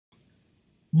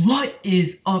What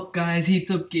is up, guys? Heats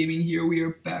Up Gaming here. We are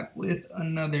back with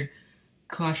another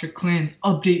Clash of Clans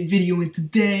update video, and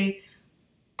today,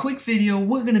 quick video,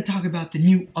 we're gonna talk about the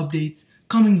new updates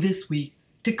coming this week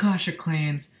to Clash of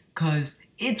Clans, cause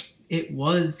it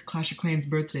was Clash of Clans'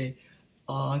 birthday.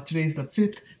 Today's the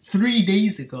 5th, 3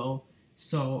 days ago.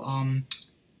 So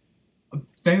a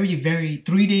very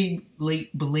 3-day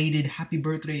late belated happy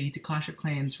birthday to Clash of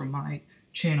Clans from my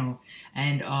channel,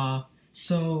 and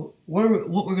so what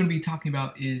we're going to be talking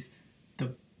about is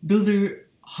the builder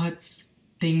huts,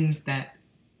 things that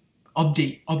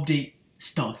update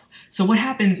stuff. So what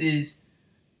happens is,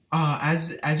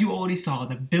 as you already saw,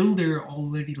 the builder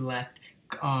already left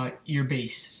your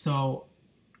base. So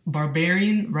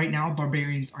right now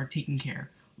barbarians are taking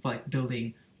care of like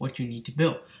building what you need to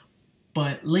build.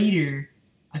 But later,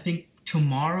 I think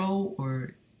tomorrow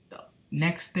or the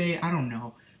next day, I don't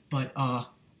know, but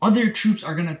other troops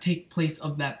are gonna take place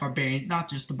of that barbarian, not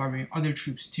just the barbarian, other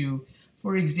troops too.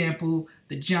 For example,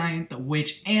 the giant, the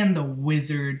witch, and the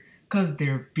wizard, cause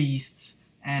they're beasts.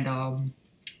 And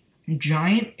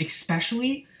giant,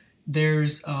 especially,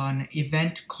 there's an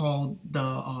event called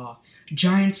the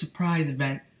giant surprise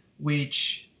event,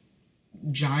 which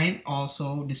giant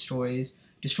also destroys.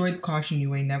 Destroy the caution, you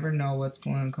may never know what's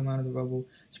going to come out of the rubble.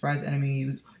 Surprise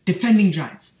enemy, defending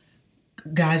giants.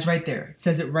 Guys, right there. It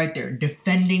says it right there.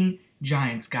 Defending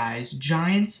giants, guys.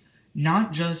 Giants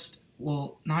not just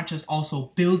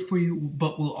also build for you,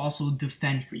 but will also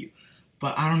defend for you.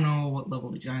 But I don't know what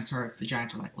level the giants are. If the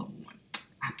giants are like level 1,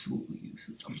 absolutely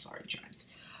useless. I'm sorry,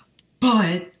 giants.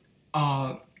 But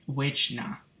which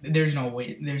nah. There's no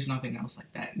way. There's nothing else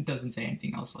like that. It doesn't say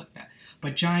anything else like that.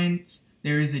 But giants,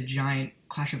 there is a giant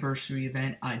Clash-Iversary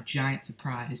event, a giant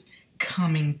surprise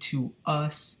coming to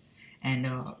us. And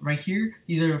right here,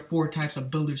 these are the 4 types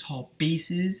of Builders Hall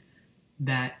bases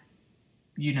that,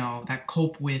 that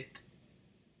cope with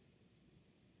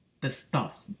the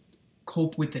stuff,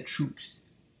 cope with the troops.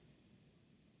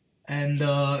 And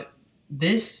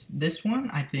this one,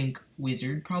 I think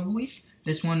wizard probably.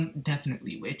 This one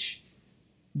definitely witch.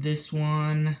 This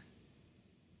one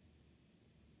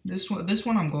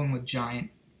I'm going with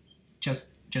giant,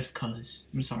 just cause.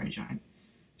 I'm sorry, giant.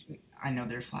 I know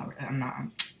they're flower.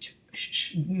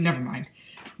 Never mind.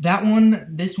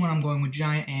 This one I'm going with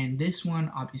giant, and this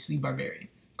one obviously barbarian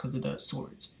because of the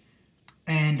swords.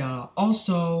 And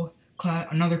also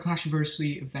another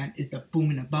Clash-Iversary event is the boom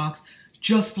in a box,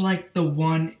 just like the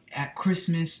one at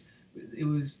Christmas. It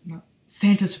was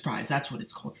Santa surprise. That's what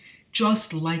it's called.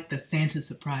 Just like the Santa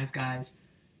surprise, guys.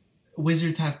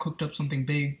 Wizards have cooked up something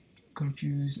big.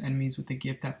 Confuse enemies with a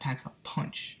gift that packs a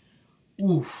punch.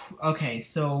 Oof. Okay,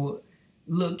 so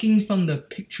looking from the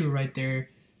picture right there,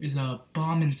 there's a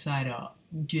bomb inside a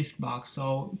gift box,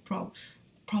 so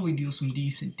probably deal some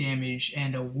decent damage,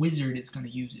 and a wizard is gonna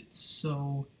use it,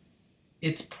 so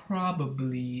it's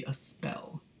probably a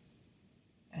spell,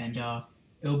 and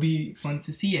it'll be fun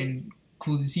to see and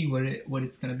cool to see what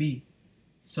it's gonna be.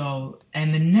 So,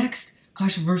 and the next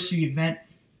Clash-Iversary event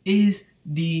is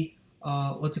the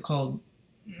what's it called?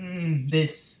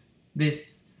 This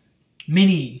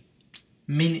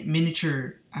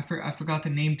miniature, I forgot the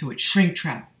name to it. Shrink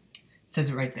Trap. It says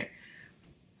it right there.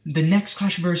 The next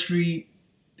Clash-Iversary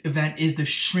event is the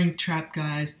Shrink Trap,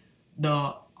 guys.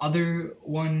 The other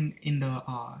one in the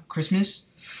Christmas,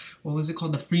 what was it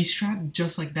called? The Freeze Trap.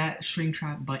 Just like that, Shrink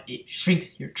Trap, but it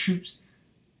shrinks your troops.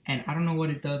 And I don't know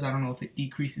what it does. I don't know if it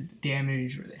decreases the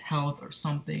damage or the health or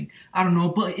something. I don't know,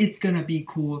 but it's gonna be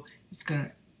cool.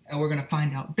 And we're gonna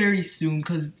find out very soon,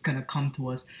 because it's gonna come to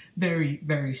us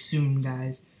very soon,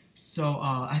 guys. So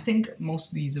I think most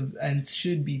of these events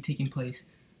should be taking place.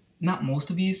 Not most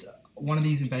of these. One of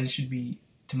these events should be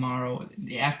tomorrow,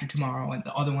 the day after tomorrow, and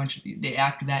the other one should be the day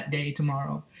after that day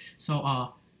tomorrow. So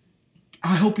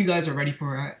I hope you guys are ready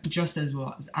for it just as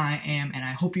well as I am, and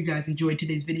I hope you guys enjoyed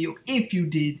today's video. If you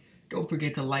did, don't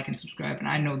forget to like and subscribe. And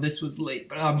I know this was late,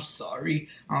 but I'm sorry.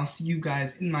 I'll see you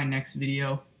guys in my next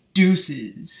video.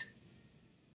 Deuces.